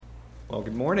Well,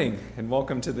 good morning and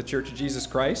welcome to the Church of Jesus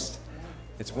Christ.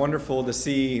 It's wonderful to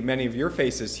see many of your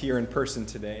faces here in person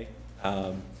today.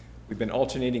 We've been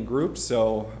alternating groups,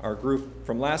 so our group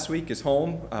from last week is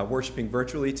home, worshiping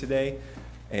virtually today,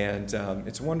 and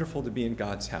it's wonderful to be in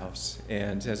God's house.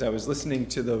 And as I was listening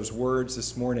to those words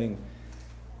this morning,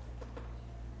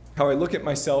 how I look at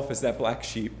myself as that black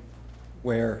sheep,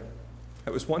 where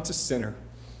I was once a sinner,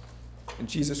 and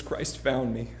Jesus Christ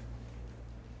found me.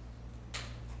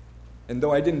 And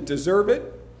though I didn't deserve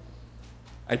it,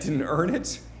 I didn't earn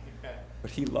it,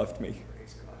 but he loved me.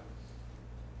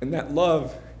 And that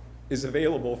love is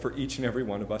available for each and every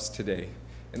one of us today.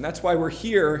 And that's why we're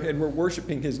here and we're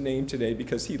worshiping his name today,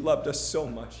 because he loved us so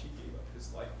much, he gave up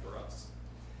his life for us.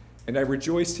 And I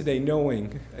rejoice today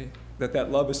knowing that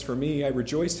that love is for me. I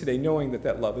rejoice today knowing that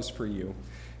that love is for you.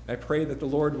 I pray that the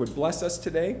Lord would bless us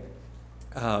today,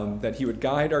 that he would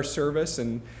guide our service.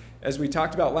 And as we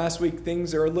talked about last week,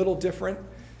 things are a little different,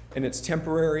 and it's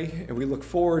temporary, and we look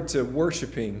forward to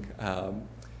worshiping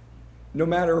no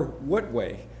matter what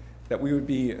way, that we would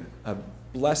be a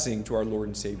blessing to our Lord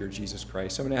and Savior, Jesus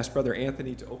Christ. So I'm going to ask Brother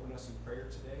Anthony to open us in prayer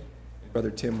today, and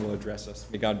Brother Tim will address us.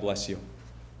 May God bless you.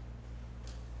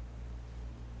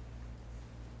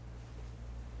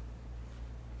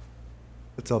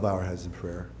 Let's all bow our heads in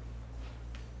prayer.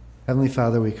 Heavenly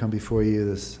Father, we come before you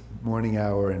this morning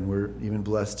hour, and we're even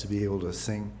blessed to be able to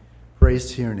sing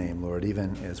praise to your name, Lord,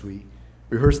 even as we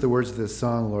rehearse the words of this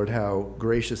song, Lord, how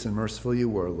gracious and merciful you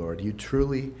were, Lord. You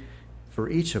truly, for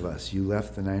each of us, you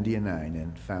left the 99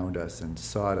 and found us and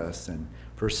sought us and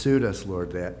pursued us,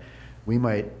 Lord, that we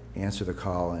might answer the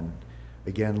call. And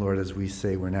again, Lord, as we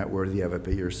say, we're not worthy of it,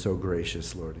 but you're so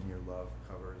gracious, Lord, and your love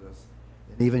covers us.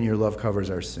 And even your love covers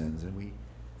our sins. And we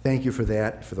thank you for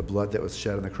that, for the blood that was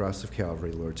shed on the cross of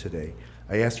Calvary, Lord, today.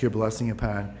 I ask your blessing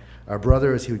upon our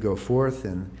brother as he would go forth,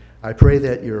 and I pray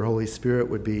that your Holy Spirit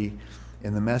would be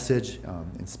in the message,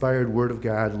 inspired word of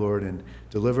God, Lord, and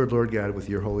delivered, Lord God, with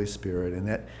your Holy Spirit, and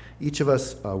that each of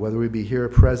us, whether we be here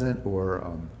present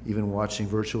or even watching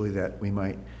virtually, that we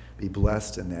might be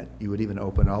blessed, and that you would even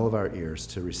open all of our ears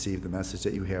to receive the message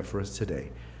that you have for us today.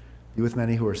 Be with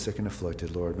many who are sick and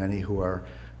afflicted, Lord, many who are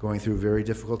going through very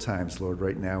difficult times, Lord,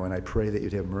 right now, and I pray that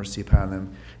you'd have mercy upon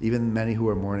them, even many who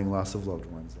are mourning loss of loved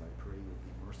ones. I pray you would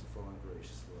be merciful and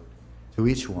gracious, Lord, to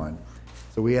each one.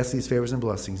 So we ask these favors and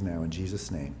blessings now in Jesus'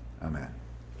 name. Amen.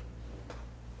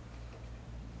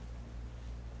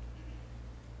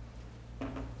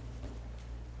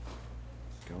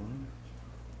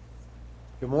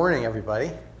 Good morning, everybody.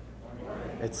 Good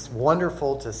morning. It's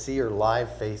wonderful to see your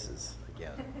live faces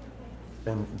again.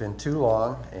 Been too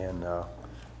long, and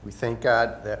we thank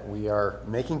God that we are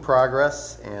making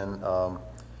progress, and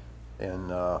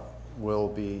will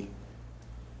be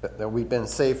that we've been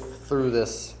safe through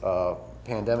this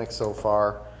pandemic so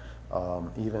far,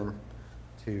 even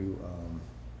to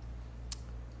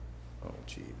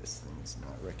this thing is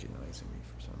not recognizing me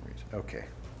for some reason. Okay.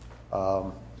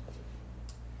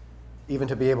 Even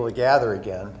to be able to gather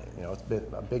again, it's been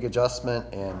a big adjustment,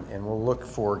 and we'll look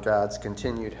for God's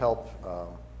continued help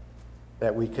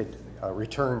that we could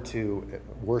return to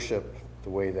worship the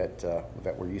way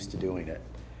that we're used to doing it.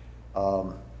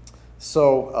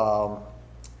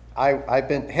 I've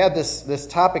had this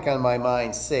topic on my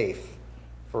mind, safe,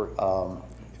 for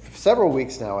several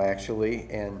weeks now, actually,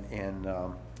 and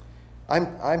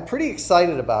I'm pretty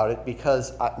excited about it,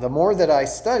 because the more that I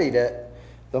studied it,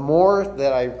 the more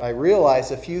that I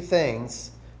realized a few things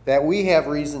that we have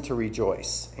reason to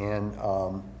rejoice. And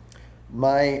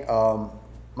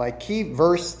my key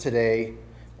verse today,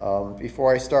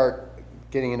 before I start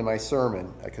getting into my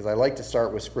sermon, because I like to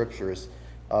start with scriptures,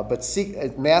 but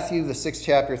seek Matthew the 6th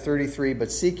chapter 33. But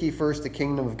seek ye first the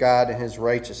kingdom of God and his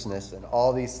righteousness, and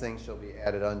all these things shall be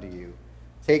added unto you.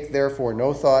 Take therefore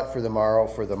no thought for the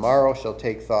morrow shall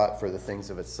take thought for the things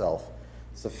of itself.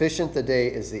 Sufficient the day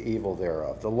is the evil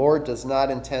thereof. The Lord does not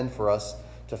intend for us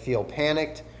to feel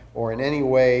panicked or in any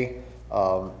way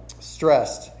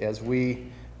stressed as we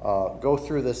go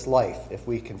through this life, if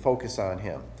we can focus on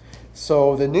him.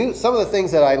 So some of the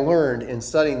things that I learned in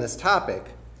studying this topic,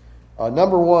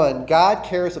 number one, God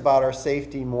cares about our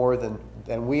safety more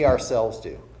than we ourselves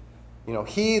do.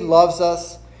 He loves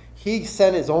us. He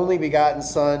sent his only begotten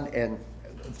Son and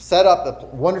set up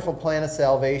a wonderful plan of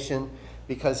salvation,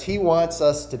 because he wants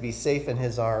us to be safe in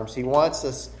his arms. He wants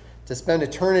us to spend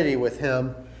eternity with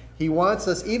him. He wants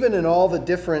us, even in all the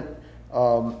different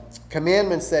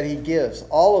commandments that he gives,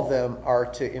 all of them are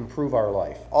to improve our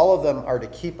life. All of them are to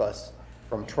keep us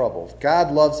from trouble.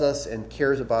 God loves us and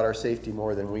cares about our safety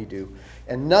more than we do.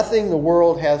 And nothing the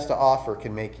world has to offer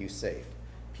can make you safe.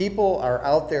 People are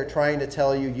out there trying to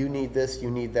tell you, you need this,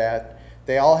 you need that.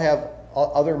 They all have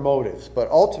other motives, but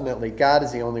ultimately God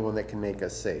is the only one that can make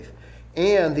us safe.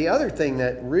 And the other thing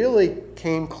that really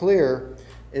came clear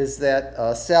is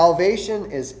that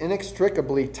salvation is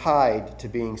inextricably tied to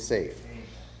being safe.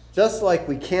 Just like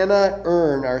we cannot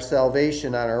earn our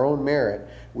salvation on our own merit,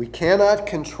 we cannot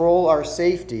control our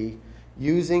safety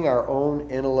using our own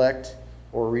intellect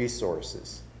or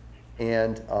resources.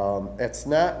 And that's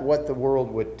not what the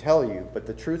world would tell you, but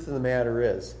the truth of the matter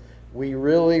is we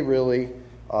really, really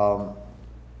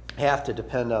have to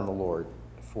depend on the Lord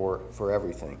for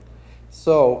everything.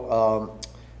 So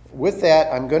with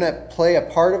that, I'm going to play a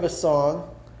part of a song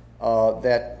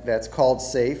that's called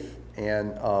Safe,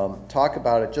 and talk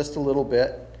about it just a little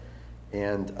bit,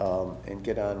 and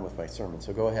get on with my sermon.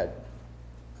 So go ahead.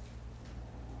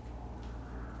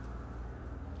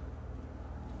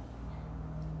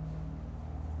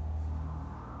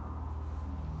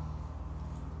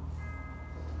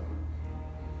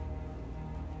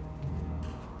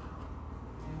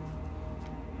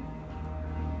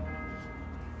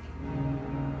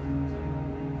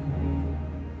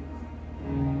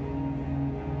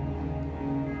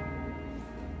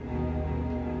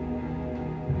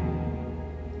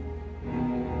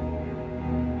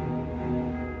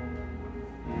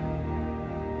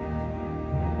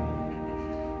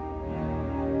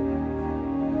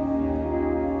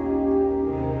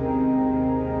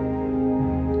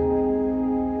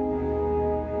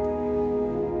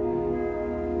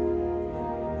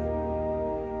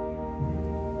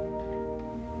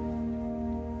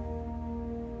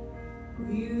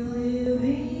 We're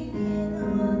living in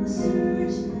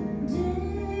uncertain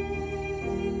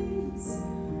days,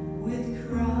 with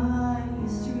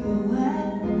cries through the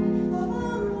land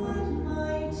about what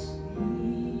might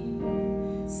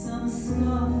be. Some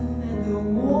scoff at the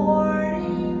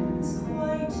warnings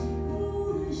quite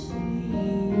foolishly.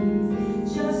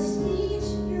 Just eat,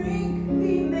 drink,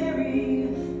 be merry,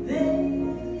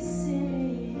 they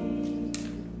say.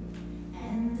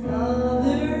 And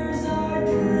others are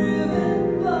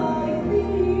driven by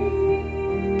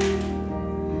fear.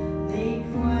 They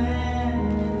plan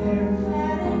their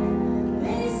panic,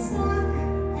 they stock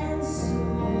and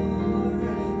store,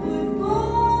 put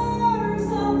bars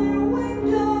on their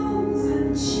windows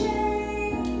and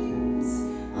chains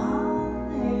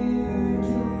on their doors.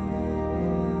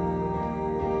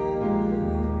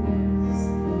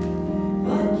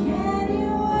 But can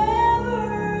you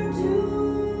ever do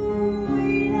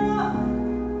enough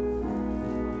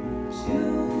to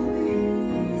be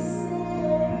safe?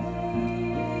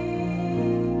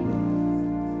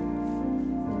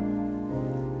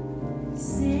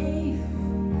 Safe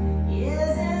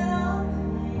isn't a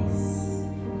place,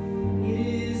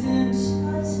 it isn't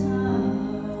a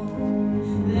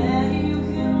town that you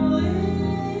can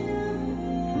live in.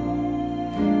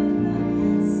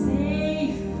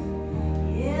 Safe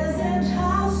isn't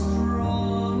how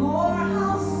strong or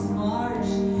how smart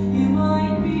you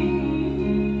might be.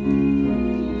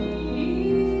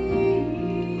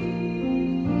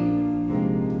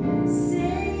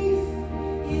 Safe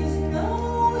is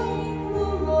knowing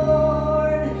the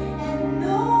Lord and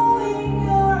knowing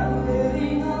you're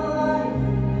living a life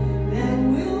that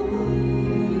will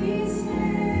please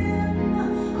Him.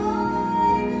 I'm held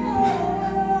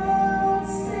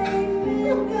safe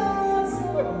in God's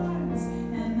arms,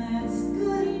 and that's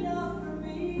good enough for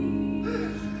me.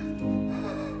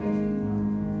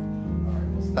 All right,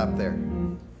 we'll stop there.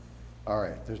 All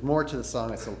right, there's more to the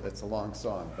song. It's a long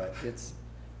song, but it's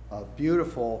a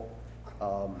beautiful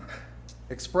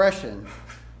expression.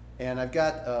 And I've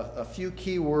got a few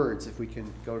key words, if we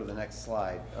can go to the next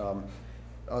slide.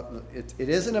 It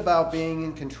isn't about being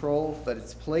in control, but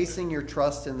it's placing your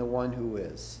trust in the one who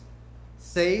is.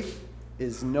 Safe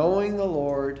is knowing the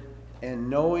Lord and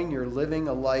knowing you're living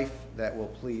a life that will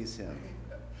please Him.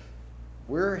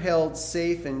 We're held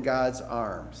safe in God's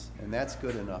arms, and that's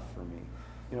good enough for me.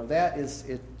 You know,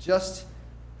 it just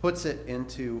puts it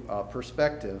into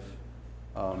perspective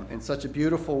in such a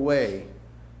beautiful way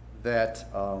that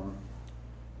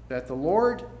that the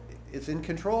Lord is in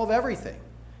control of everything.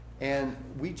 And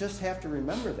we just have to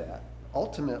remember that.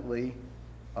 Ultimately,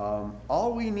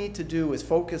 all we need to do is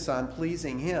focus on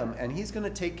pleasing Him, and He's going to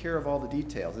take care of all the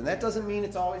details. And that doesn't mean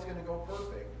it's always going to go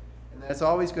perfect, and that it's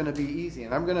always going to be easy.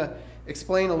 And I'm going to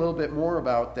explain a little bit more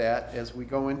about that as we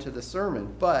go into the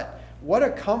sermon. But what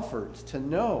a comfort to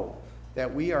know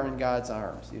that we are in God's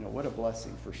arms. You know, what a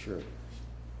blessing for sure.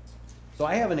 So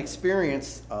I have an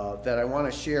experience that I want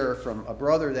to share from a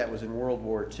brother that was in World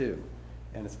War II.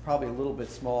 And it's probably a little bit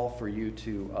small for you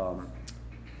to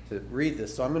read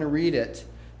this. So I'm going to read it.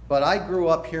 But I grew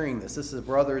up hearing this. This is a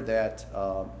brother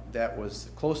that was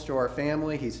close to our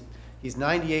family. He's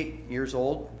 98 years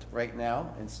old right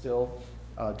now and still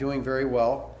doing very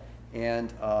well.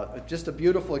 And just a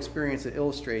beautiful experience that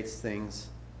illustrates things,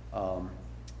 how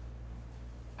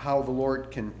the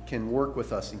Lord can work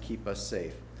with us and keep us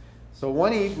safe. So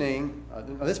one evening,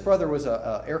 this brother was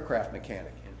an aircraft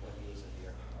mechanic when he was in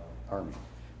the Army.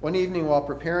 One evening while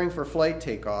preparing for flight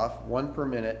takeoff, 1 per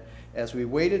minute, as we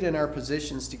waited in our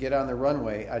positions to get on the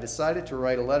runway, I decided to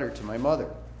write a letter to my mother.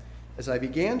 As I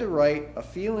began to write, a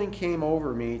feeling came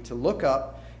over me to look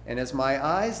up, and as my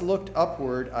eyes looked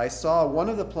upward, I saw one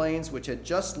of the planes which had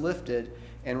just lifted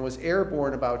and was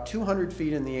airborne about 200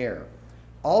 feet in the air.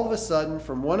 All of a sudden,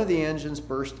 from one of the engines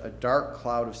burst a dark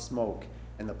cloud of smoke,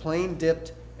 and the plane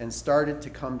dipped and started to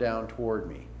come down toward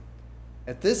me.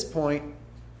 At this point,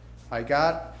 I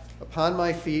got upon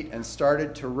my feet and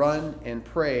started to run and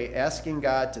pray, asking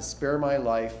God to spare my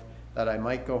life that I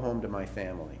might go home to my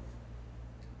family.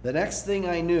 The next thing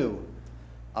I knew,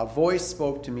 a voice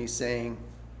spoke to me saying,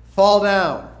 "Fall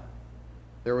down."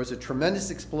 There was a tremendous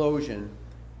explosion,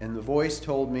 and the voice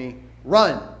told me,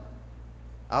 "Run."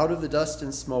 Out of the dust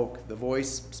and smoke, the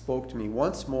voice spoke to me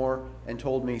once more and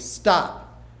told me,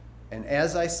 "Stop." And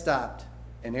as I stopped,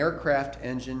 an aircraft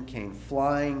engine came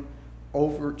flying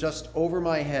just over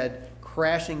my head,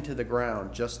 crashing to the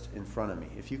ground just in front of me.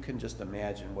 If you can just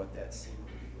imagine what that scene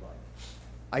would be like.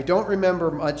 I don't remember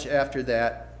much after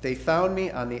that. They found me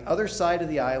on the other side of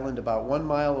the island about 1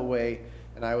 mile away,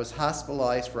 and I was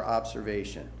hospitalized for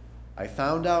observation. I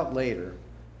found out later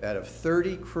that of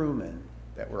 30 crewmen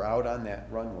that were out on that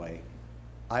runway,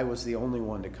 I was the only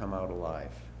one to come out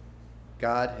alive.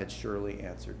 God had surely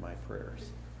answered my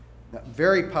prayers.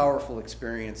 Very powerful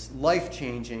experience,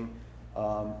 life-changing.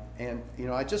 And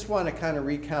I just want to kind of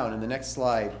recount in the next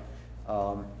slide.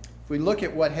 If we look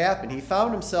at what happened, he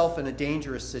found himself in a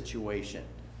dangerous situation.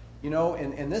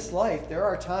 In this life, there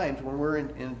are times when we're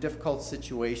in difficult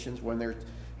situations, when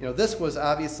this was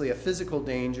obviously a physical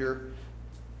danger.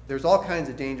 There's all kinds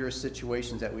of dangerous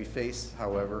situations that we face,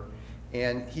 however.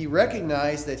 And he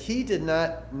recognized that he did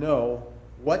not know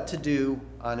what to do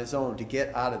on his own to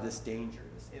get out of this danger,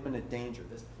 this imminent danger.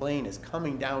 This plane is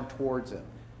coming down towards him.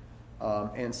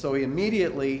 And so he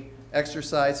immediately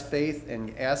exercised faith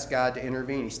and asked God to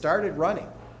intervene. He started running.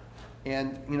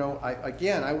 And,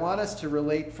 I want us to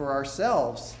relate for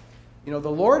ourselves. The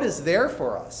Lord is there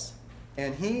for us.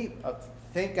 And he,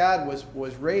 thank God,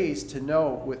 was raised to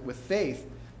know, with faith,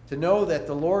 to know that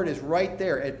the Lord is right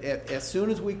there. As soon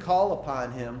as we call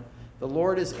upon him, the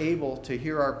Lord is able to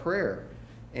hear our prayer.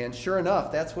 And sure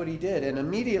enough, that's what he did. And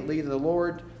immediately the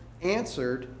Lord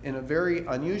answered in a very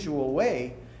unusual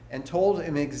way and told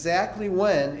him exactly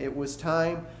when it was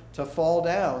time to fall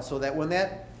down, so that when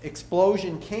that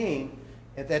explosion came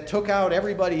that took out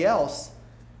everybody else,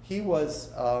 he was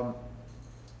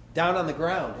down on the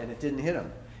ground and it didn't hit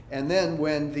him. And then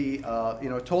when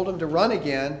told him to run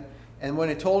again, and when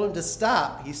it told him to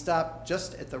stop, he stopped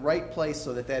just at the right place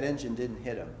so that engine didn't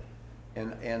hit him.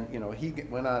 And he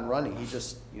went on running. He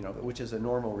just, which is a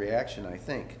normal reaction, I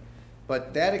think.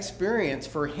 But that experience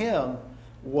for him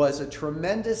was a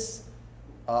tremendous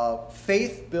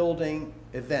faith-building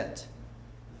event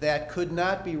that could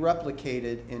not be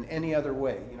replicated in any other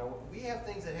way. We have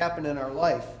things that happen in our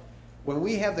life. When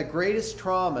we have the greatest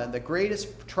trauma and the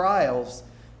greatest trials,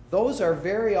 those are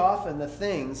very often the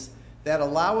things that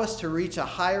allow us to reach a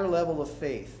higher level of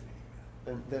faith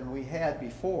than we had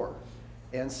before.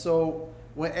 And so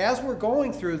as we're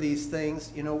going through these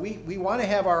things, we want to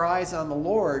have our eyes on the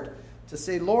Lord to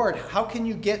say, Lord, how can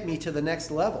you get me to the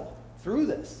next level through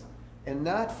this? And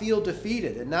not feel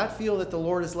defeated and not feel that the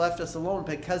Lord has left us alone,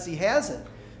 because he hasn't.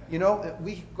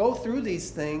 We go through these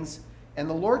things, and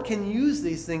the Lord can use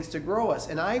these things to grow us.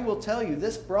 And I will tell you,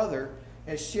 this brother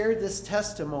has shared this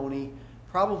testimony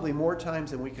probably more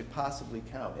times than we could possibly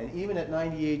count. And even at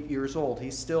 98 years old,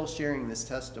 he's still sharing this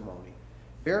testimony.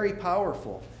 Very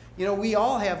powerful. We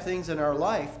all have things in our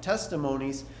life,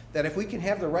 testimonies, that if we can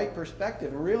have the right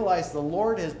perspective and realize the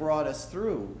Lord has brought us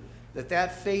through,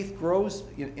 that faith grows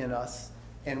in us,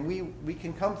 and we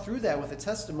can come through that with a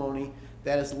testimony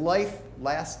that is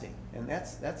life-lasting. And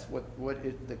that's what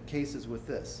the case is with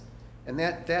this. And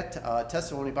that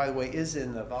testimony, by the way, is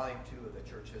in the volume 2 of the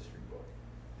church history book,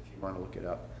 if you want to look it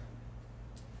up.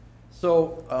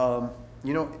 So,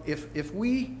 if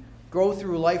we go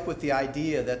through life with the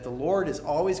idea that the Lord is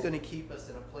always going to keep us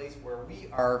in a place where we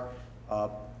are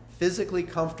physically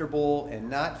comfortable and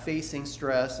not facing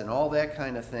stress and all that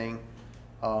kind of thing.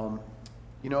 I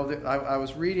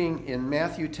was reading in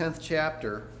Matthew 10th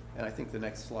chapter, and I think the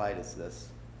next slide is this.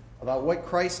 about what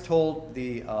Christ told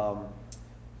the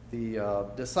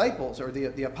disciples, or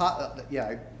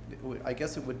I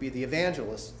guess it would be the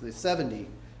evangelists, the 70,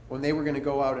 when they were going to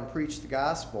go out and preach the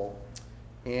gospel.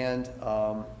 And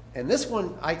this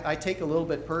one I take a little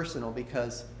bit personal,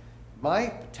 because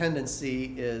my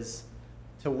tendency is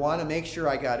to want to make sure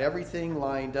I got everything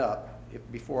lined up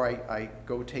before I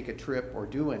go take a trip or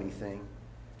do anything.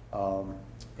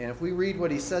 And if we read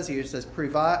what he says here, it says,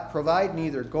 provide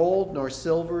neither gold nor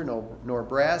silver nor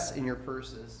brass in your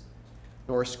purses,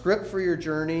 nor scrip for your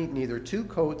journey, neither 2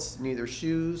 coats, neither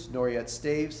shoes, nor yet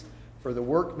staves, for the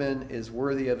workman is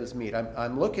worthy of his meat.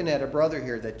 I'm looking at a brother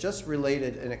here that just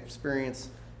related an experience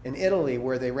in Italy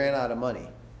where they ran out of money,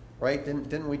 right?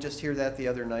 Didn't we just hear that the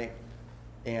other night?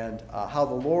 And how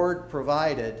the Lord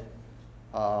provided,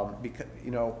 because,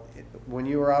 when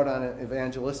you were out on an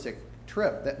evangelistic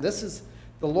trip.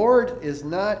 The Lord does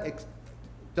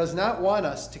not want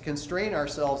us to constrain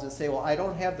ourselves and say, well, I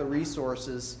don't have the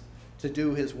resources to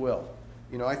do his will.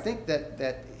 I think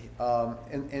that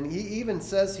and he even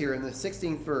says here in the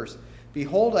 16th verse,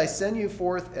 behold, I send you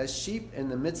forth as sheep in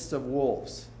the midst of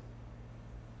wolves.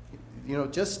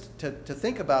 Just to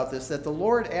think about this, that the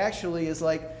Lord actually is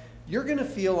like, you're going to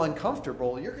feel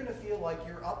uncomfortable. You're going to feel like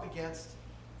you're up against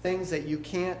things that you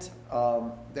can't,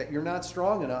 that you're not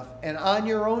strong enough. And on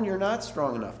your own, you're not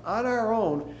strong enough. On our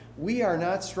own, we are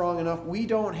not strong enough. We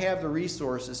don't have the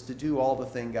resources to do all the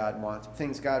things God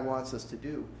wants us to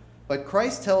do. But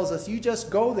Christ tells us, you just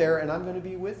go there and I'm going to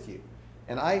be with you.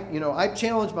 And I've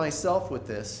challenged myself with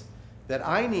this, that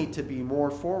I need to be more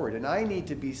forward. And I need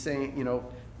to be saying,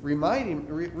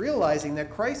 realizing that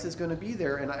Christ is going to be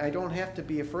there, and I don't have to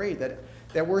be afraid,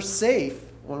 that we're safe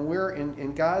when we're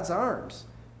in God's arms.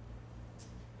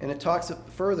 And it talks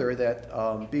further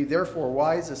that, be therefore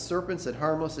wise as serpents and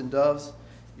harmless as doves.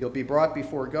 You'll be brought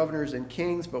before governors and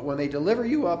kings, but when they deliver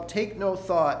you up, take no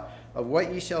thought of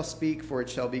what ye shall speak, for it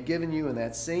shall be given you in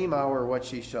that same hour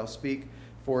what ye shall speak.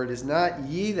 For it is not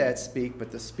ye that speak,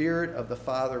 but the Spirit of the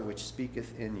Father which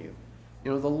speaketh in you.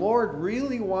 The Lord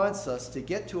really wants us to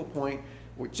get to a point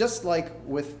where, just like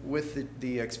with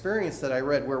the experience that I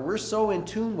read, where we're so in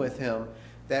tune with him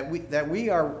that we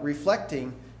are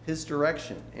reflecting his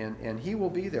direction, and he will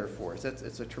be there for us.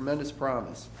 It's a tremendous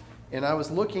promise. And I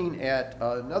was looking at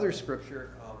another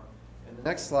scripture in the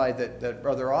next slide that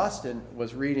Brother Austin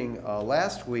was reading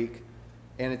last week,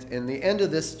 and the end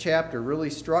of this chapter really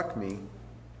struck me.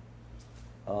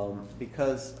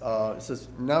 Because it says,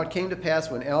 now it came to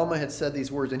pass when Alma had said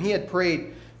these words, and he had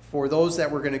prayed for those that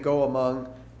were going to go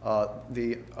among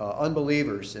the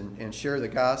unbelievers and share the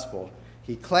gospel.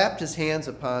 He clapped his hands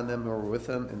upon them who were with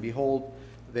him, and behold,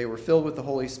 they were filled with the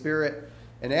Holy Spirit.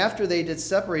 And after they did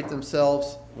separate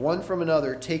themselves one from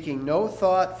another, taking no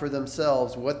thought for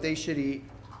themselves what they should eat,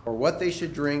 or what they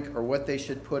should drink, or what they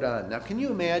should put on. Now, can you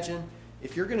imagine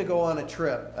if you're going to go on a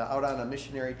trip, out on a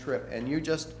missionary trip, and you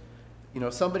just,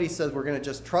 somebody says, we're going to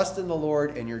just trust in the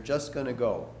Lord, and you're just going to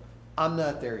go. I'm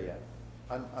not there yet.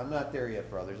 I'm not there yet,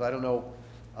 brothers. I don't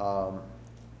know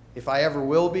if I ever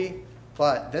will be,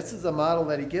 but this is the model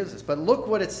that he gives us. But look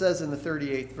what it says in the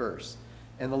 38th verse.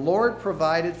 And the Lord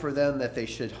provided for them that they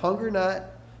should hunger not,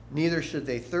 neither should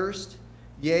they thirst.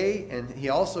 Yea, and he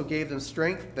also gave them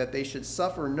strength that they should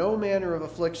suffer no manner of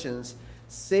afflictions,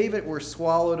 save it were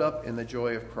swallowed up in the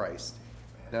joy of Christ.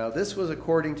 Now, this was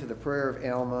according to the prayer of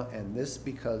Alma, and this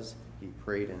because he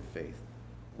prayed in faith.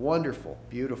 Wonderful,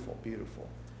 beautiful, beautiful.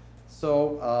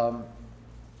 So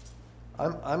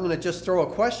I'm going to just throw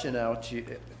a question out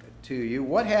to you.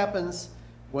 What happens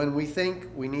when we think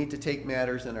we need to take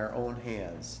matters in our own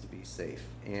hands to be safe?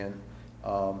 And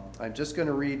I'm just going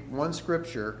to read one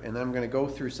scripture, and then I'm going to go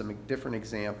through some different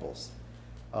examples.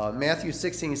 Matthew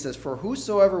 16 says, for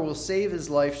whosoever will save his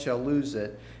life shall lose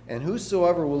it, and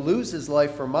whosoever will lose his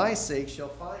life for my sake shall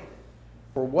find it.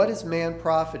 For what is man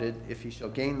profited if he shall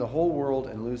gain the whole world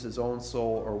and lose his own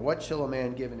soul? Or what shall a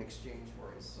man give in exchange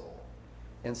for his soul?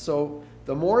 And so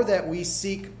the more that we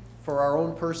seek for our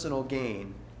own personal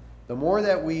gain, the more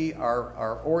that we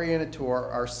are oriented to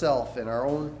ourself and our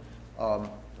own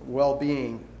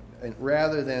well-being,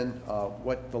 rather than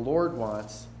what the Lord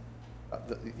wants,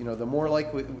 the more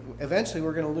likely, eventually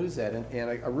we're going to lose that.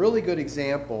 And a really good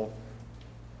example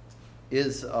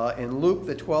is in Luke,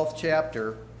 the 12th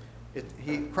chapter.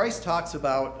 Christ talks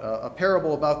about a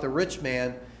parable about the rich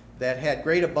man that had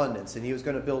great abundance, and he was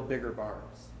going to build bigger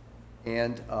barns.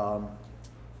 And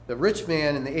the rich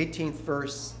man in the 18th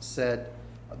verse said,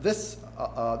 this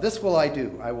will I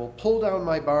do. I will pull down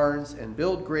my barns and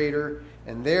build greater,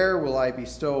 and there will I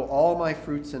bestow all my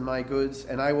fruits and my goods.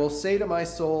 And I will say to my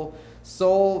soul,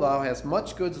 soul, thou hast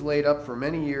much goods laid up for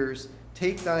many years.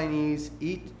 take thine ease,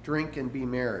 eat, drink, and be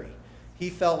merry. He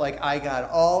felt like, I got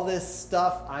all this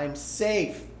stuff, I'm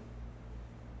safe.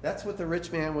 That's what the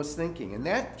rich man was thinking. And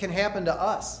that can happen to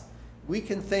us. We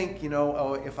can think,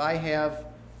 oh, if I have,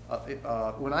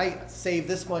 when I save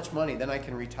this much money, then I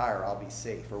can retire, I'll be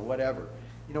safe, or whatever.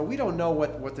 We don't know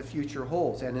what the future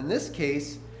holds. And in this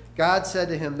case, God said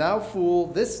to him, Thou fool,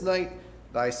 this night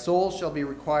thy soul shall be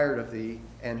required of thee,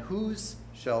 and whose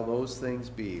shall those things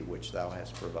be which thou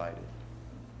hast provided?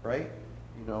 Right?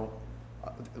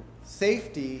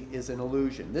 Safety is an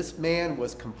illusion. This man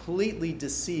was completely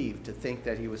deceived to think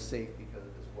that he was safe because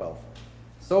of his wealth.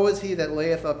 So is he that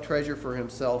layeth up treasure for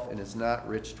himself and is not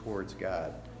rich towards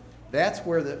God. That's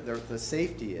where the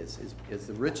safety is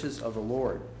the riches of the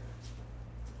Lord.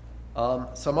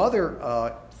 Some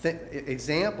other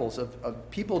examples of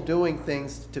people doing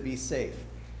things to be safe.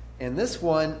 And this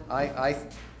one,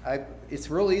 it's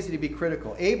real easy to be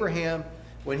critical. Abraham,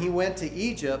 when he went to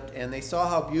Egypt and they saw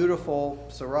how beautiful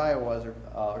Sarah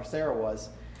was,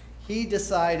 he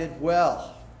decided,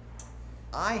 well,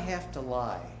 I have to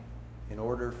lie in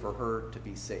order for her to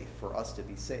be safe, for us to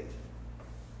be safe.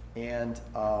 And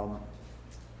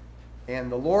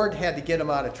the Lord had to get him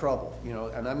out of trouble,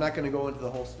 and I'm not going to go into the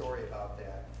whole story about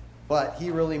that, but he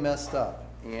really messed up.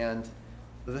 And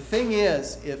the thing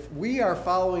is, if we are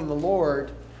following the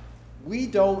Lord, we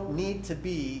don't need to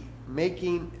be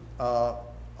making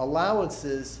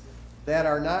allowances that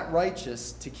are not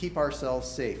righteous to keep ourselves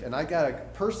safe. And I got a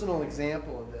personal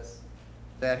example of this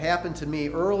that happened to me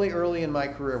early in my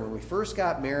career. When we first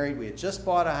got married, we had just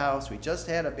bought a house, we just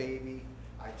had a baby,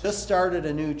 I just started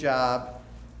a new job,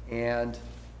 and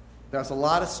there was a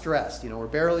lot of stress. We're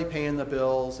barely paying the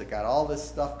bills, it got all this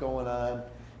stuff going on.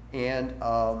 And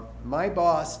my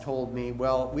boss told me,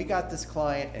 well, we got this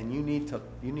client and you need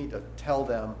to tell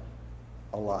them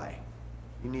a lie.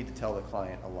 You need to tell the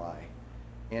client a lie.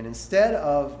 And instead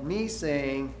of me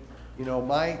saying,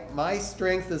 my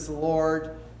strength is the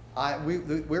Lord,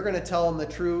 we're going to tell them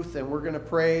the truth and we're going to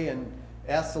pray and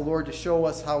ask the Lord to show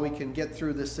us how we can get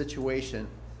through this situation,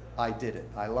 I did it.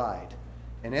 I lied.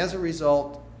 And as a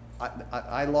result,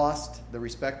 I lost the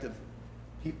respect of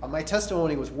people. My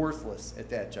testimony was worthless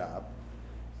at that job.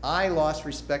 I lost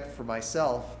respect for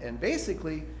myself. And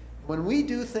basically, when we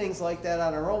do things like that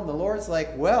on our own, the Lord's like,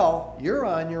 well, you're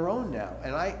on your own now.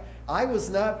 And I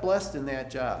was not blessed in that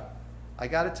job. I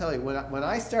got to tell you, when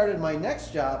I started my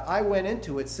next job, I went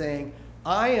into it saying,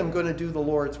 I am going to do the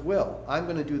Lord's will. I'm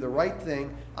going to do the right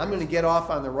thing. I'm going to get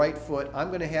off on the right foot. I'm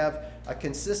going to have a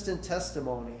consistent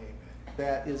testimony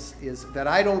that is that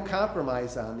I don't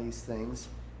compromise on these things.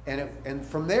 And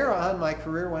from there on, my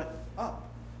career went up.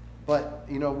 But,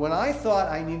 when I thought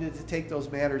I needed to take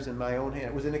those matters in my own hand,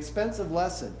 it was an expensive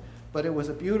lesson, but it was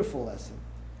a beautiful lesson.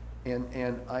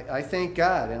 And I thank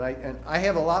God. And I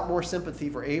have a lot more sympathy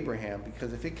for Abraham,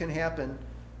 because if it can happen,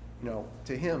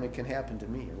 to him, it can happen to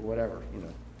me, or whatever,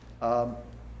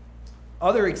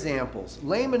 Other examples.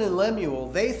 Laman and Lemuel,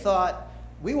 they thought,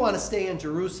 we want to stay in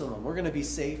Jerusalem. We're going to be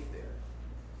safe there.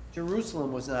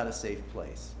 Jerusalem was not a safe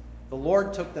place. The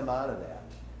Lord took them out of that.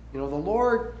 The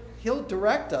Lord, He'll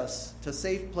direct us to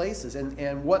safe places.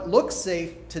 And what looks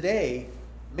safe today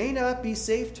may not be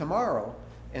safe tomorrow.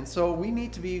 And so we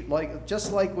need to be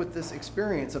just like with this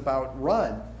experience about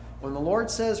run. When the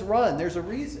Lord says run, there's a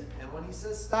reason. And when He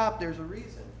says stop, there's a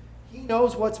reason. He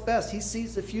knows what's best. He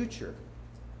sees the future.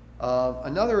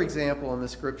 Another example in the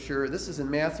scripture, this is in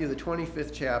Matthew, the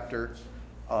 25th chapter.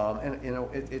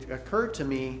 It occurred to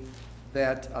me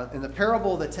that in the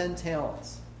parable of the 10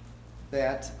 talents,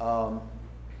 that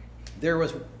there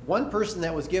was one person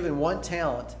that was given 1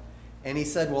 talent, and he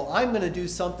said, well, I'm going to do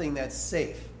something that's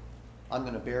safe. I'm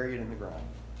going to bury it in the ground.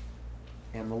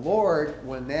 And the Lord,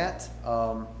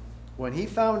 when he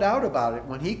found out about it,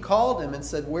 when he called him and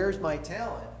said, where's my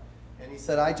talent? And he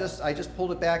said, I just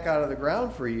pulled it back out of the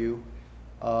ground for you.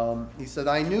 He said,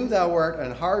 I knew thou art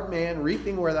an hard man,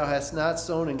 reaping where thou hast not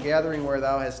sown and gathering where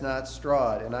thou hast not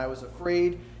strawed. And I was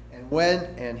afraid and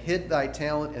went and hid thy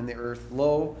talent in the earth.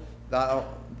 Lo, thou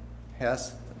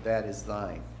hast, that is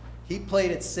thine. He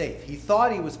played it safe. He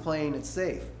thought he was playing it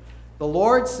safe. The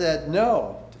Lord said,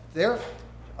 no,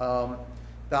 thou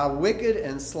wicked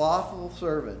and slothful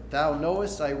servant, thou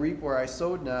knowest I reap where I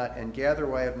sowed not and gather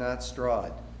where I have not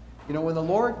strawed. When the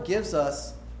Lord gives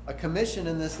us a commission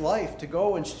in this life to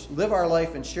go and live our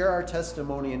life and share our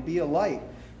testimony and be a light,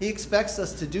 He expects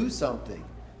us to do something.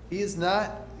 He does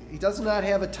not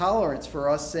have a tolerance for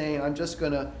us saying, I'm just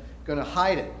going to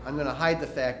hide it. I'm going to hide the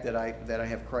fact that I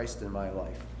have Christ in my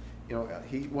life.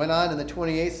 He went on in the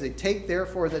 28th, say, take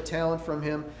therefore the talent from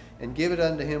him and give it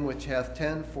unto him which hath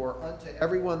 10, for unto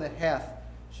everyone that hath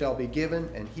shall be given,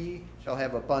 and he shall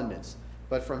have abundance.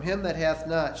 But from him that hath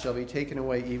not shall be taken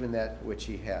away even that which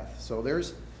he hath. So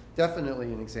there's definitely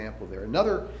an example there.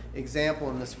 Another example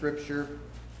in the scripture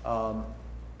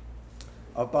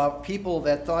about people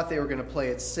that thought they were going to play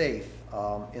it safe.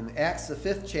 In Acts, the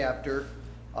 5th chapter,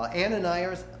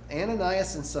 Ananias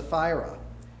and Sapphira.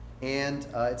 And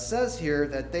it says here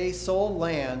that they sold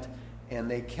land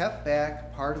and they kept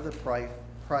back part of the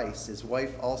price, his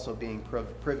wife also being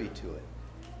privy to it.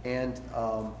 And,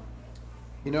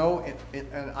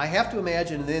 and I have to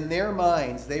imagine in their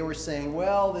minds, they were saying,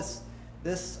 well, this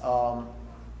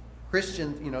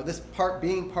Christian,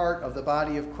 being part of the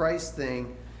body of Christ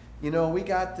thing, we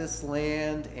got this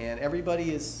land and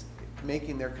everybody is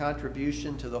making their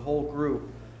contribution to the whole group,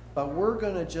 but we're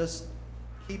going to just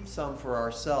keep some for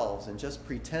ourselves and just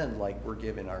pretend like we're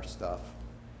giving our stuff.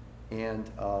 And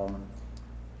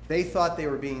they thought they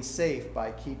were being safe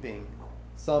by keeping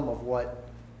some of what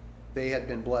they had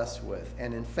been blessed with.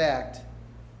 And in fact,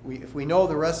 if we know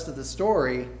the rest of the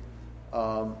story,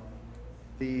 the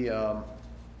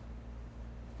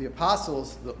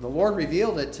apostles, the Lord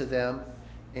revealed it to them,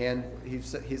 and he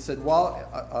said,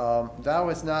 well, thou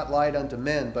hast not lied unto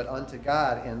men, but unto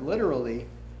God. And literally,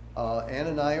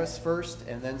 Ananias first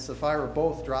and then Sapphira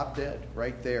both dropped dead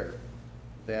right there.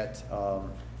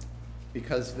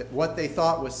 Because what they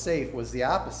thought was safe was the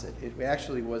opposite. It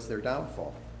actually was their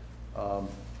downfall. Now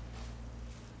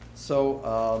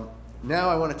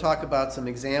I want to talk about some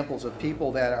examples of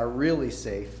people that are really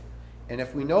safe. And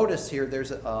if we notice here,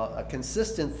 there's a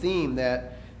consistent theme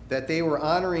that they were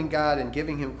honoring God and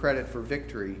giving him credit for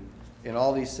victory in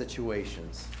all these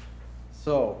situations.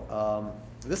 So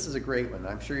this is a great one.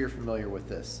 I'm sure you're familiar with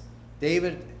this.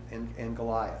 David and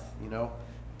Goliath.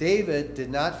 David did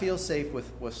not feel safe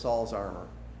with Saul's armor.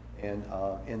 And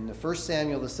in the 1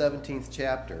 Samuel, the 17th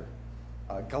chapter,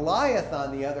 Goliath,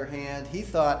 on the other hand, he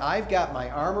thought, I've got my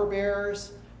armor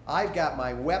bearers, I've got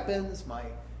my weapons, my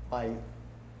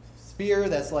spear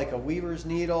that's like a weaver's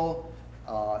needle.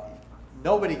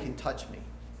 Nobody can touch me.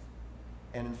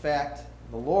 And in fact,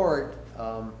 the Lord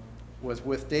was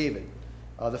with David.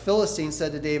 The Philistine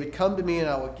said to David, come to me, and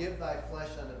I will give thy flesh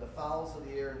unto the fowls of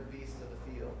the air and the beasts of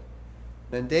the field.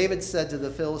 Then David said to the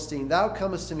Philistine, thou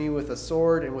comest to me with a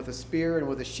sword and with a spear and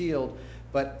with a shield,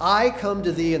 but I come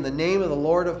to thee in the name of the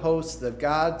Lord of hosts, the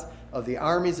God of the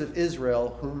armies of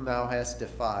Israel, whom thou hast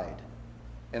defied.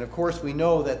 And of course, we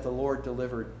know that the Lord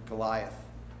delivered Goliath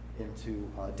into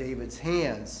David's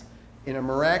hands in a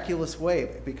miraculous way,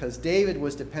 because David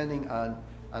was depending on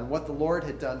what the Lord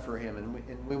had done for him.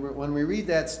 And when we read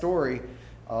that story,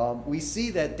 we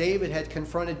see that David had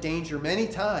confronted danger many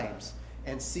times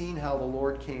and seen how the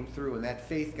Lord came through, and that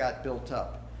faith got built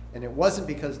up. And it wasn't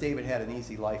because David had an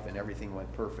easy life and everything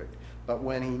went perfect, but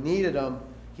when he needed him,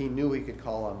 he knew he could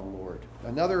call on the Lord.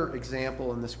 Another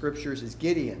example in the scriptures is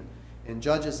Gideon in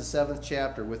Judges, the 7th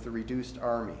chapter, with the reduced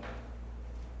army.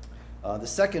 The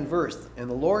second verse, and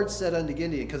the Lord said unto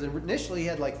Gideon, because initially he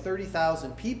had like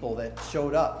 30,000 people that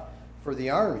showed up for the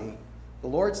army. The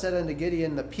Lord said unto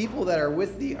Gideon, the people that are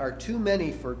with thee are too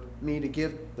many for me to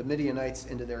give the Midianites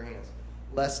into their hands,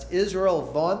 lest Israel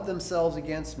vaunt themselves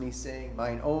against me, saying,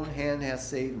 mine own hand hath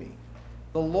saved me.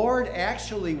 The Lord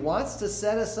actually wants to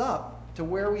set us up to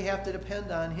where we have to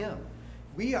depend on him.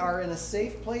 We are in a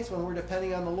safe place when we're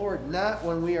depending on the Lord, not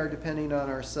when we are depending on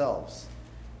ourselves.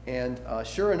 And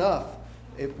sure enough,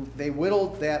 they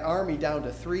whittled that army down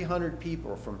to 300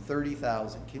 people from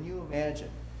 30,000. Can you imagine?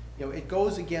 It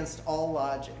goes against all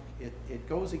logic. It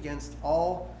goes against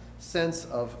all sense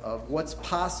of what's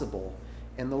possible.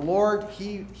 And the Lord,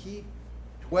 he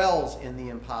dwells in the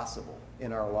impossible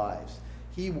in our lives.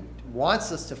 He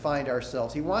wants us to find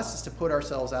ourselves. He wants us to put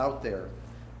ourselves out there,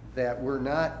 that we're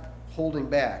not holding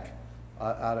back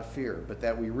out of fear, but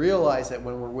that we realize that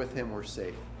when we're with him, we're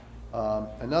safe.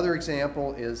 Another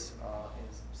example is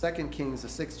 2 Kings, the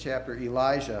 6th chapter,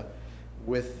 Elijah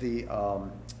with the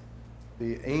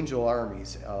angel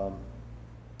armies,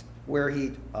 where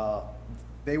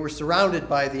they were surrounded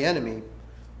by the enemy,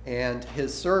 and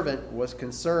his servant was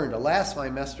concerned. Alas, my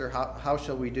master, how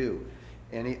shall we do?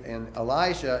 And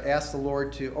Elijah asked the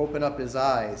Lord to open up his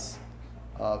eyes,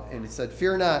 and he said,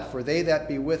 fear not, for they that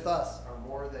be with us are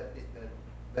more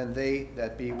than they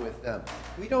that be with them.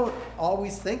 We don't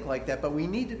always think like that, but we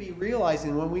need to be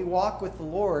realizing when we walk with the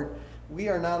Lord, we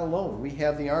are not alone. We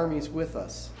have the armies with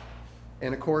us.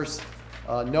 And of course,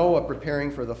 Noah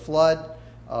preparing for the flood.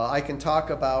 I can talk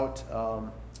about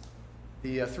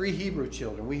the 3 Hebrew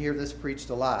children. We hear this preached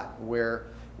a lot, where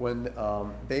when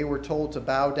they were told to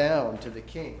bow down to the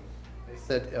king, they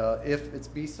said, if it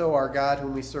be so, our God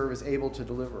whom we serve is able to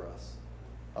deliver us.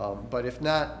 But if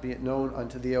not, be it known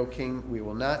unto thee, O king, we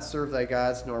will not serve thy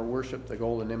gods, nor worship the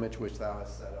golden image which thou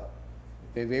hast set up.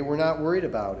 They were not worried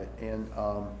about it. And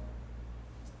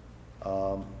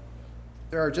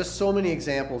there are just so many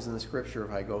examples in the scripture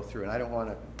if I go through, and I don't want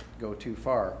to go too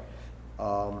far.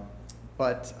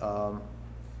 But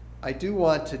I do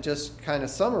want to just kind of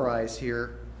summarize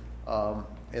here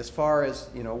as far as,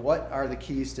 what are the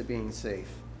keys to being safe.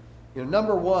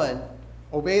 Number one,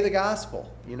 obey the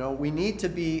gospel. We need to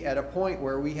be at a point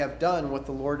where we have done what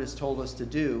the Lord has told us to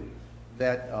do,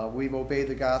 that we've obeyed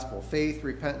the gospel. Faith,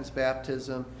 repentance,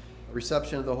 baptism,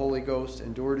 reception of the Holy Ghost,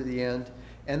 endure to the end.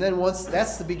 And then once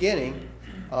that's the beginning,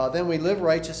 then we live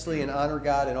righteously and honor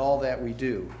God in all that we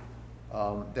do.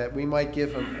 That we might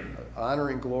give Him honor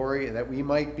and glory, and that we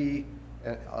might be,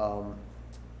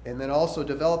 and then also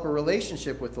develop a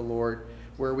relationship with the Lord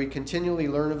where we continually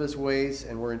learn of His ways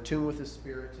and we're in tune with His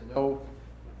Spirit to know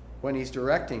when He's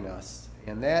directing us.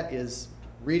 And that is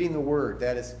reading the Word.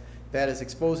 That is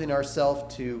exposing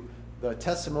ourselves to the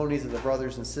testimonies of the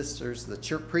brothers and sisters, the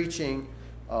church preaching,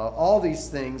 all these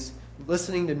things,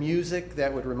 listening to music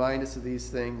that would remind us of these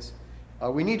things.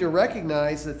 We need to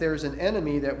recognize that there's an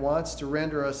enemy that wants to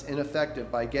render us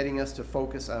ineffective by getting us to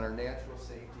focus on our natural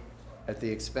safety at the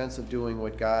expense of doing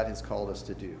what God has called us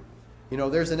to do.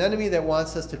 There's an enemy that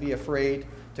wants us to be afraid,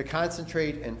 to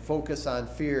concentrate and focus on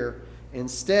fear.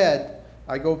 Instead,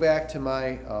 I go back to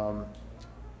my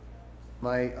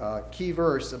key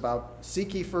verse about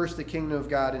seek ye first the kingdom of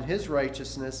God and His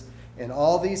righteousness, and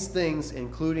all these things,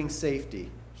 including safety,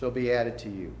 shall be added to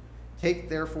you. Take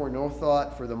therefore no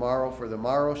thought for the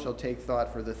morrow shall take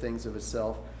thought for the things of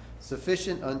itself.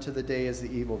 Sufficient unto the day is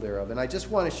the evil thereof. And I just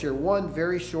want to share one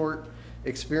very short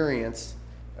experience,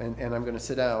 and I'm going to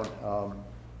sit down.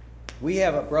 We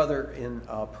have a brother in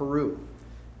Peru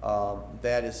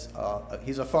that is,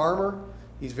 he's a farmer.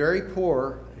 He's very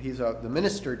poor. He's the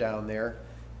minister down there.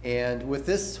 And with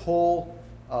this whole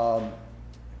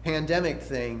pandemic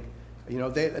thing,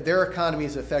 their economy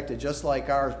is affected just like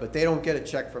ours, but they don't get a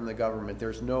check from the government.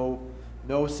 There's no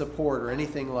support or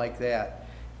anything like that.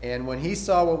 And when he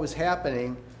saw what was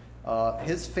happening,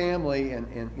 his family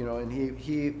and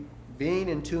he being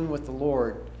in tune with the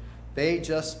Lord, they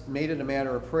just made it a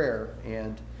matter of prayer.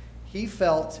 And he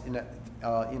felt,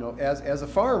 as a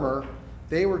farmer,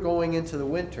 they were going into the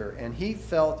winter, and he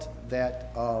felt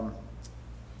that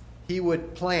he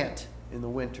would plant in the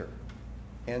winter.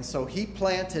 And so he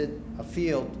planted a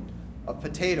field of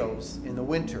potatoes in the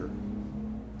winter.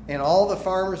 And all the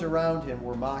farmers around him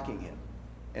were mocking him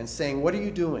and saying, "What are you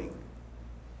doing?"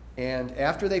 And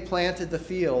after they planted the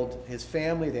field, his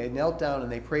family, they knelt down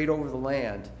and they prayed over the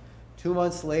land. 2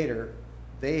 months later,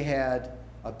 they had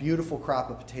a beautiful crop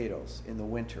of potatoes in the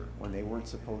winter when they weren't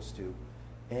supposed to.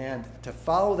 And to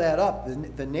follow that up,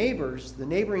 the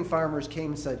neighboring farmers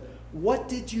came and said, "What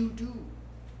did you do?"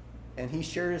 And he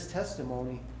shared his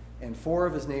testimony, and 4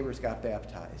 of his neighbors got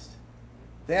baptized.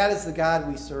 That is the God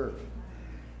we serve.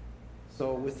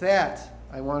 So with that,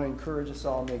 I want to encourage us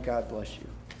all. May God bless you.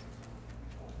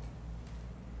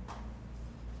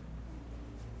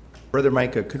 Brother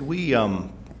Micah, could we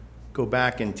go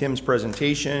back in Tim's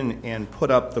presentation and put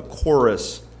up the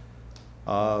chorus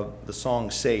of the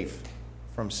song Safe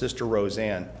from Sister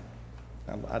Roseanne?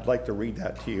 I'd like to read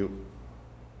that to you.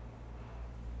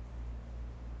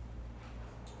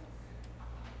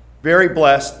 Very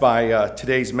blessed by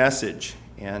today's message,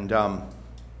 and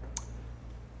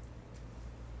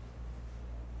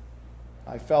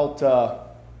I felt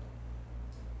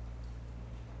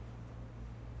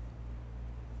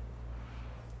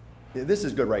this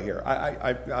is good right here.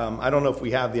 I don't know if we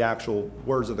have the actual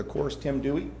words of the chorus. Tim,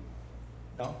 do we?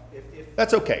 No?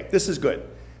 That's okay. This is good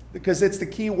because it's the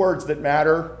key words that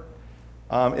matter.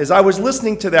 As I was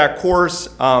listening to that chorus,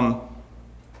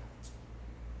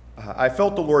 I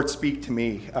felt the Lord speak to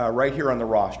me right here on the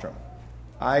rostrum.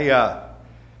 I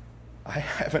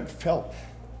haven't felt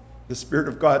the Spirit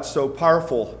of God so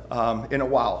powerful in a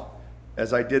while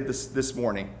as I did this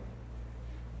morning.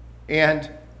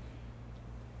 And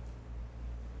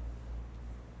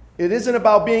it isn't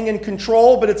about being in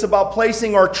control, but it's about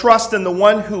placing our trust in the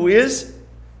one who is,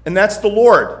 and that's the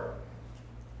Lord.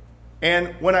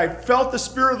 And when I felt the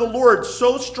Spirit of the Lord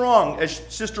so strong, as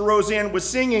Sister Roseanne was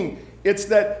singing, it's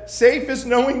that safe is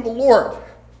knowing the Lord.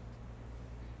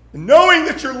 Knowing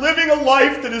that you're living a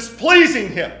life that is pleasing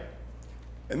Him.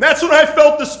 And that's when I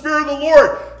felt the Spirit of the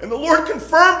Lord. And the Lord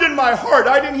confirmed in my heart.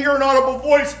 I didn't hear an audible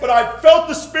voice, but I felt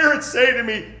the Spirit say to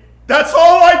me, that's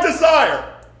all I desire.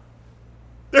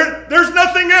 There's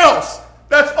nothing else.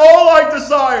 That's all I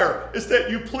desire, is that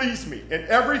you please me in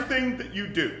everything that you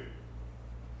do.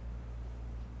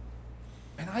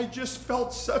 And I just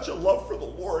felt such a love for the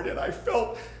Lord, and I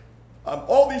felt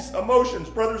all these emotions,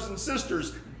 brothers and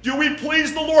sisters. Do we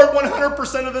please the Lord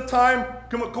 100% of the time?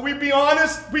 Can we be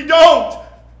honest? We don't.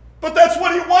 But that's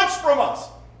what he wants from us.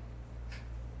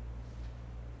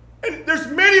 And there's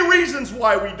many reasons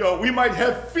why we don't. We might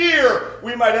have fear.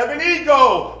 We might have an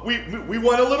ego. We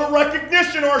want a little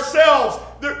recognition ourselves.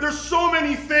 There's so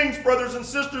many things, brothers and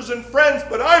sisters and friends,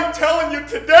 but I'm telling you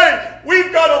today,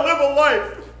 we've got to live a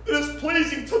life that is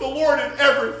pleasing to the Lord in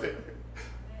everything.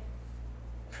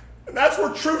 And that's where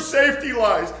true safety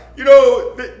lies. You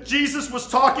know, Jesus was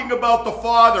talking about the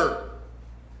Father,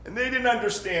 and they didn't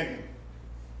understand him.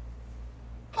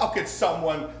 How could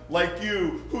someone like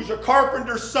you, who's a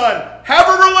carpenter's son, have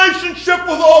a relationship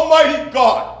with Almighty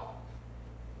God?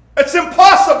 It's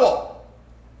impossible.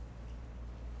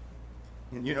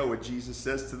 And you know what Jesus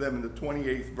says to them in the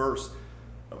 28th verse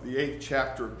of the 8th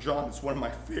chapter of John? It's one of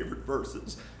my favorite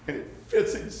verses. And it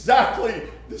fits exactly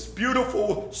this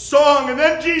beautiful song. And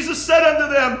then Jesus said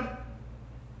unto them,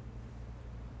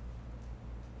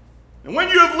 and when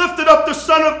you have lifted up the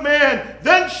Son of Man,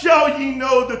 then shall ye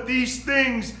know that these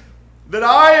things, that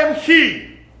I am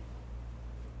he.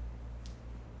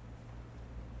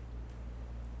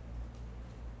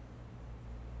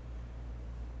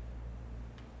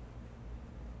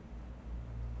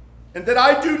 And that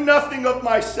I do nothing of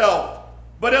myself,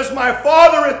 but as my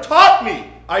Father hath taught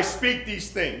me, I speak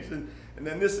these things. And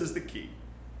then this is the key.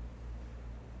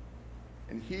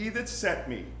 And he that sent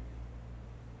me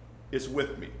is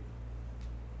with me.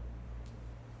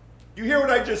 You hear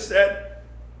what I just said?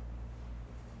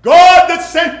 God that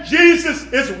sent Jesus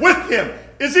is with him.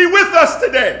 Is he with us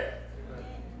today?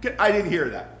 I didn't hear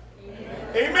that.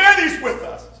 Amen. He's with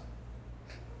us.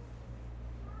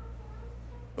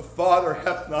 The Father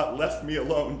hath not left me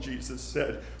alone, Jesus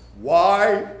said.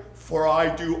 Why? For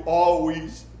I do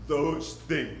always those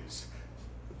things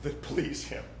that please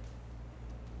him.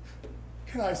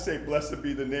 Can I say, blessed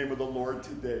be the name of the Lord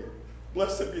today?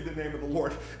 Blessed be the name of the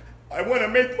Lord. I want to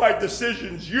make my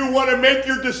decisions. You want to make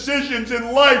your decisions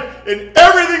in life. In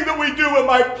everything that we do, am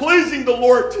I pleasing the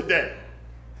Lord today?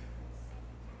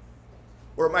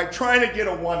 Or am I trying to get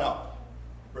a one-up,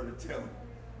 Brother Tim?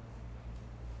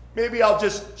 Maybe I'll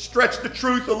just stretch the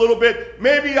truth a little bit.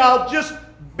 Maybe I'll just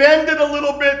bend it a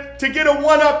little bit to get a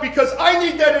one-up because I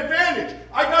need that advantage.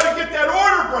 I got to get that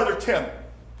order, Brother Tim.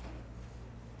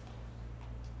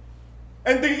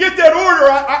 And to get that order,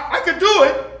 I could do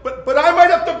it. But I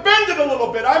might have to bend it a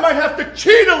little bit. I might have to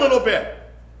cheat a little bit.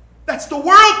 That's the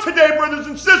world today, brothers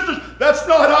and sisters. That's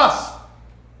not us.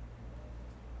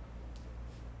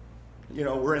 You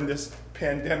know, we're in this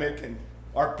pandemic and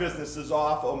our business is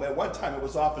off. Oh man, one time it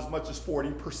was off as much as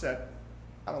 40%.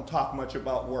 I don't talk much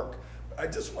about work. I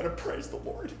just want to praise the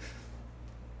Lord.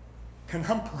 And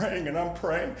I'm praying and I'm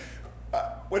praying.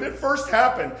 When it first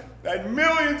happened, I had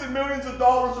millions and millions of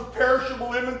dollars of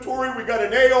perishable inventory. We got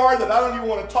an AR that I don't even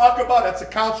want to talk about. That's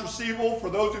accounts receivable. For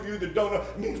those of you that don't know,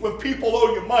 it means when people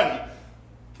owe you money.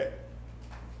 Okay.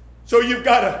 So you've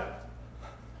got a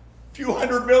few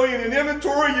 $100 million in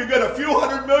inventory. You've got a few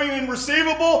 $100 million in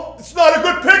receivable. It's not a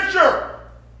good picture.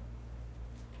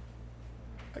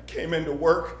 I came into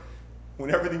work when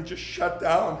everything just shut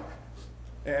down.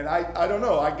 And I don't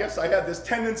know, I guess I had this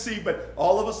tendency, but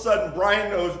all of a sudden,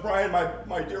 Brian knows,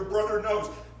 my dear brother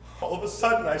knows, all of a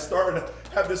sudden I started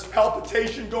to have this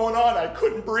palpitation going on. I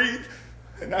couldn't breathe.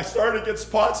 And I started to get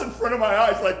spots in front of my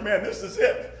eyes like, man, this is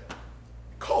it. I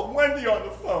called Wendy on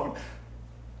the phone.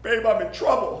 Babe, I'm in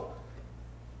trouble.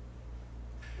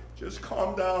 Just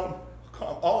calm down.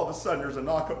 All of a sudden, there's a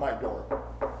knock at my door.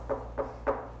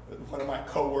 One of my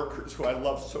coworkers who I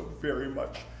love so very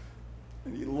much,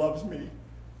 and he loves me.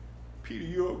 Peter,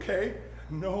 you okay?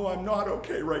 No, I'm not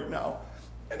okay right now.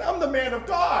 And I'm the man of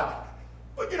God.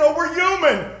 But you know, we're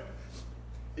human.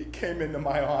 He came into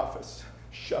my office,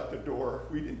 shut the door.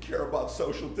 We didn't care about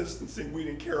social distancing. We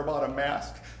didn't care about a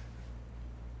mask.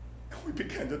 And we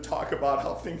began to talk about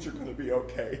how things are going to be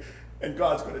okay. And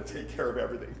God's going to take care of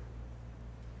everything.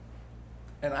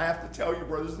 And I have to tell you,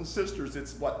 brothers and sisters,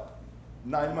 it's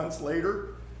 9 months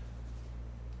later?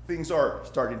 Things are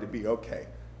starting to be okay.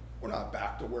 We're not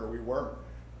back to where we were,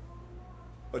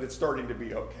 but it's starting to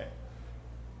be okay.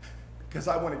 Because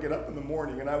I want to get up in the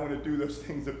morning and I want to do those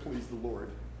things that please the Lord.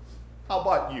 How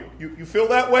about you? You feel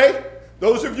that way?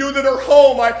 Those of you that are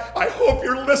home, I hope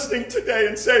you're listening today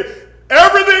and say,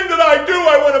 everything that I do,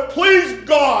 I want to please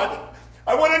God.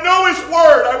 I want to know his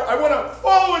word. I want to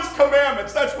follow his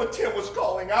commandments. That's what Tim was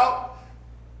calling out.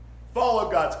 Follow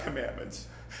God's commandments.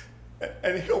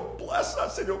 And he'll bless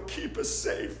us and he'll keep us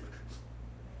safe.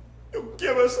 He'll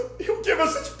give us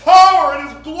his power and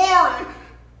his glory.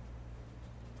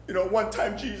 One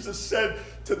time Jesus said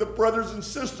to the brothers and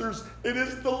sisters, it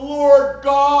is the Lord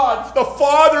God, the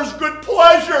Father's good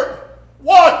pleasure.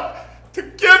 What? To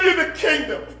give you the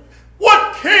kingdom.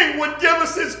 What king would give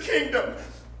us his kingdom?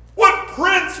 What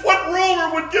prince, what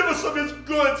ruler would give us of his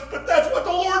goods? But that's what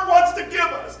the Lord wants to give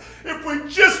us, if we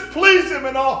just please him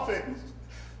in all things.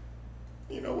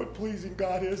 You know what pleasing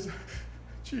God is?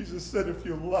 Jesus said, if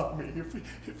you love me,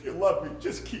 if you love me,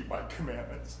 just keep my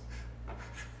commandments.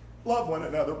 Love one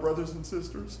another, brothers and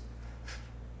sisters.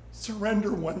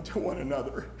 Surrender one to one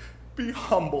another. Be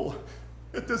humble.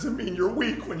 It doesn't mean you're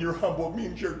weak when you're humble. It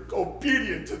means you're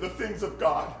obedient to the things of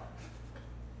God.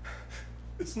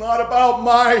 It's not about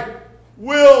my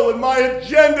will and my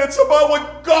agenda. It's about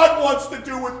what God wants to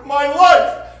do with my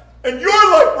life and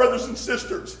your life, brothers and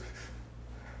sisters.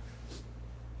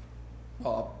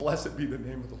 Oh, blessed be the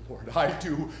name of the Lord. I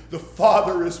do. The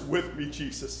Father is with me,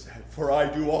 Jesus said, for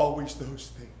I do always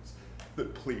those things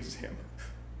that please him.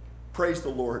 Praise the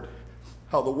Lord.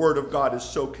 How the word of God is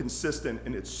so consistent,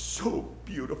 and it's so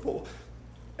beautiful,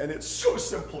 and it's so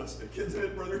simplistic, isn't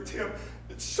it, Brother Tim?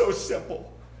 It's so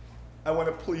simple. I want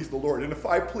to please the Lord, and if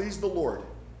I please the Lord,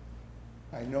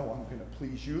 I know I'm going to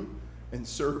please you and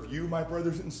serve you, my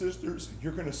brothers and sisters.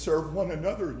 You're going to serve one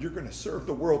another, and you're going to serve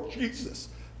the world Jesus.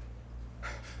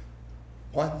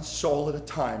 One soul at a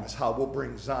time is how we'll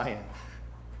bring Zion,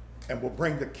 and we'll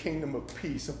bring the kingdom of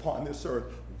peace upon this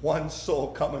earth. One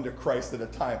soul coming to Christ at a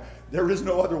time. There is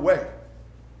no other way.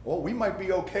 Well, we might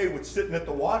be okay with sitting at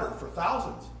the water for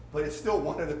thousands, but it's still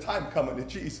one at a time coming to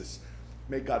Jesus.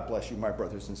 May God bless you, my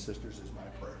brothers and sisters, is my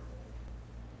prayer.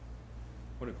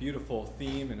 What a beautiful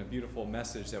theme and a beautiful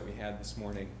message that we had this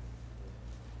morning.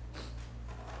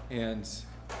 And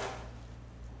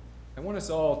I want us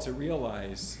all to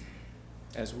realize,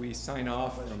 as we sign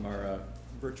off from our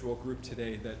virtual group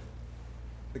today, that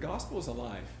the gospel is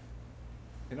alive.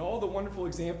 And all the wonderful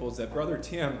examples that Brother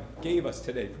Tim gave us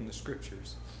today from the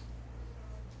scriptures.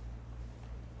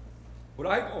 What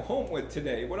I go home with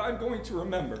today, what I'm going to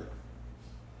remember,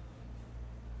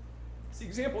 is the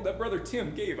example that Brother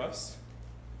Tim gave us.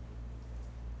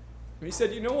 And he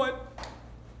said, you know what?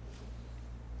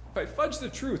 If I fudge the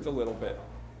truth a little bit,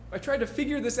 if I try to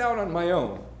figure this out on my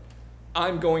own,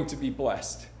 I'm going to be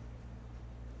blessed.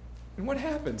 And what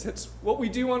happens? It's what we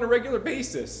do on a regular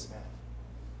basis.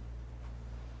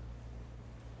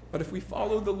 But if we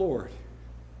follow the Lord,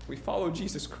 if we follow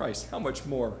Jesus Christ, how much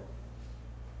more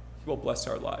he will bless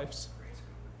our lives.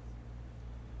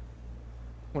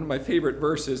 One of my favorite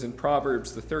verses in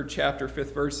Proverbs, the 3rd chapter,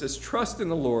 5th verse says, trust in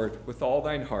the Lord with all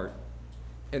thine heart,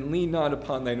 and lean not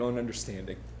upon thine own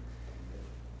understanding.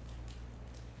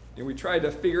 And we try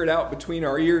to figure it out between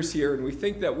our ears here, and we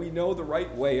think that we know the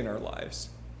right way in our lives.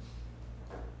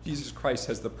 Jesus Christ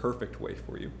has the perfect way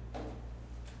for you.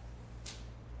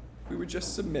 We would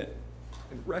just submit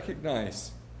and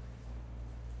recognize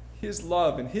his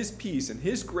love and his peace and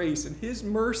his grace and his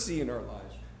mercy in our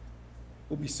lives,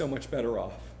 we'll be so much better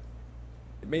off.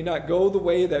 It may not go the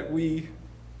way that we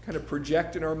kind of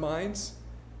project in our minds,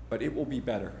 but it will be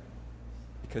better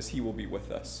because he will be with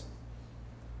us.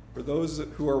 For those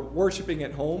who are worshiping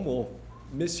at home, we'll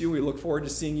miss you. We look forward to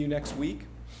seeing you next week.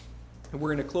 And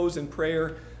we're going to close in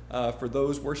prayer for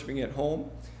those worshiping at home.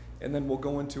 And then we'll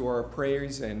go into our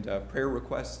prayers and prayer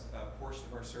requests portion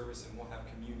of our service, and we'll have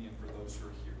communion for those who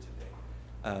are here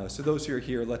today. So those who are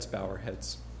here, let's bow our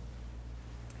heads.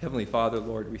 Heavenly Father,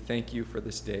 Lord, we thank you for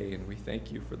this day, and we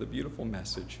thank you for the beautiful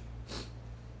message.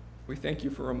 We thank you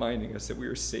for reminding us that we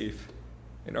are safe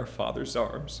in our Father's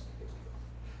arms,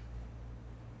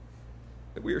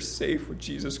 that we are safe with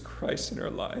Jesus Christ in our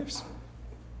lives.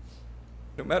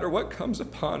 No matter what comes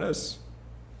upon us,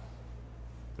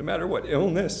 no matter what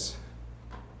illness,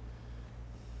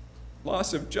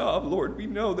 loss of job, Lord, we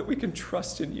know that we can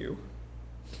trust in you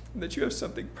and that you have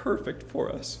something perfect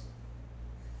for us.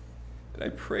 And I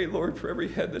pray, Lord, for every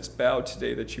head that's bowed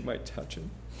today that you might touch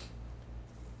him,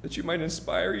 that you might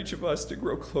inspire each of us to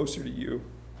grow closer to you,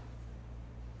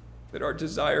 that our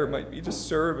desire might be to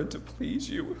serve and to please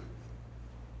you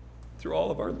through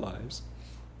all of our lives.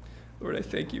 Lord, I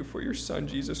thank you for your Son,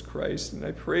 Jesus Christ, and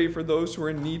I pray for those who are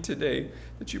in need today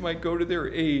that you might go to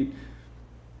their aid.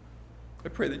 I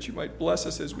pray that you might bless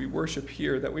us as we worship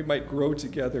here, that we might grow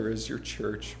together as your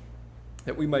church,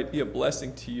 that we might be a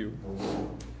blessing to you.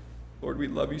 Lord, we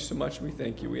love you so much, and we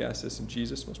thank you. We ask this in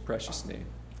Jesus' most precious name.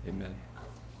 Amen.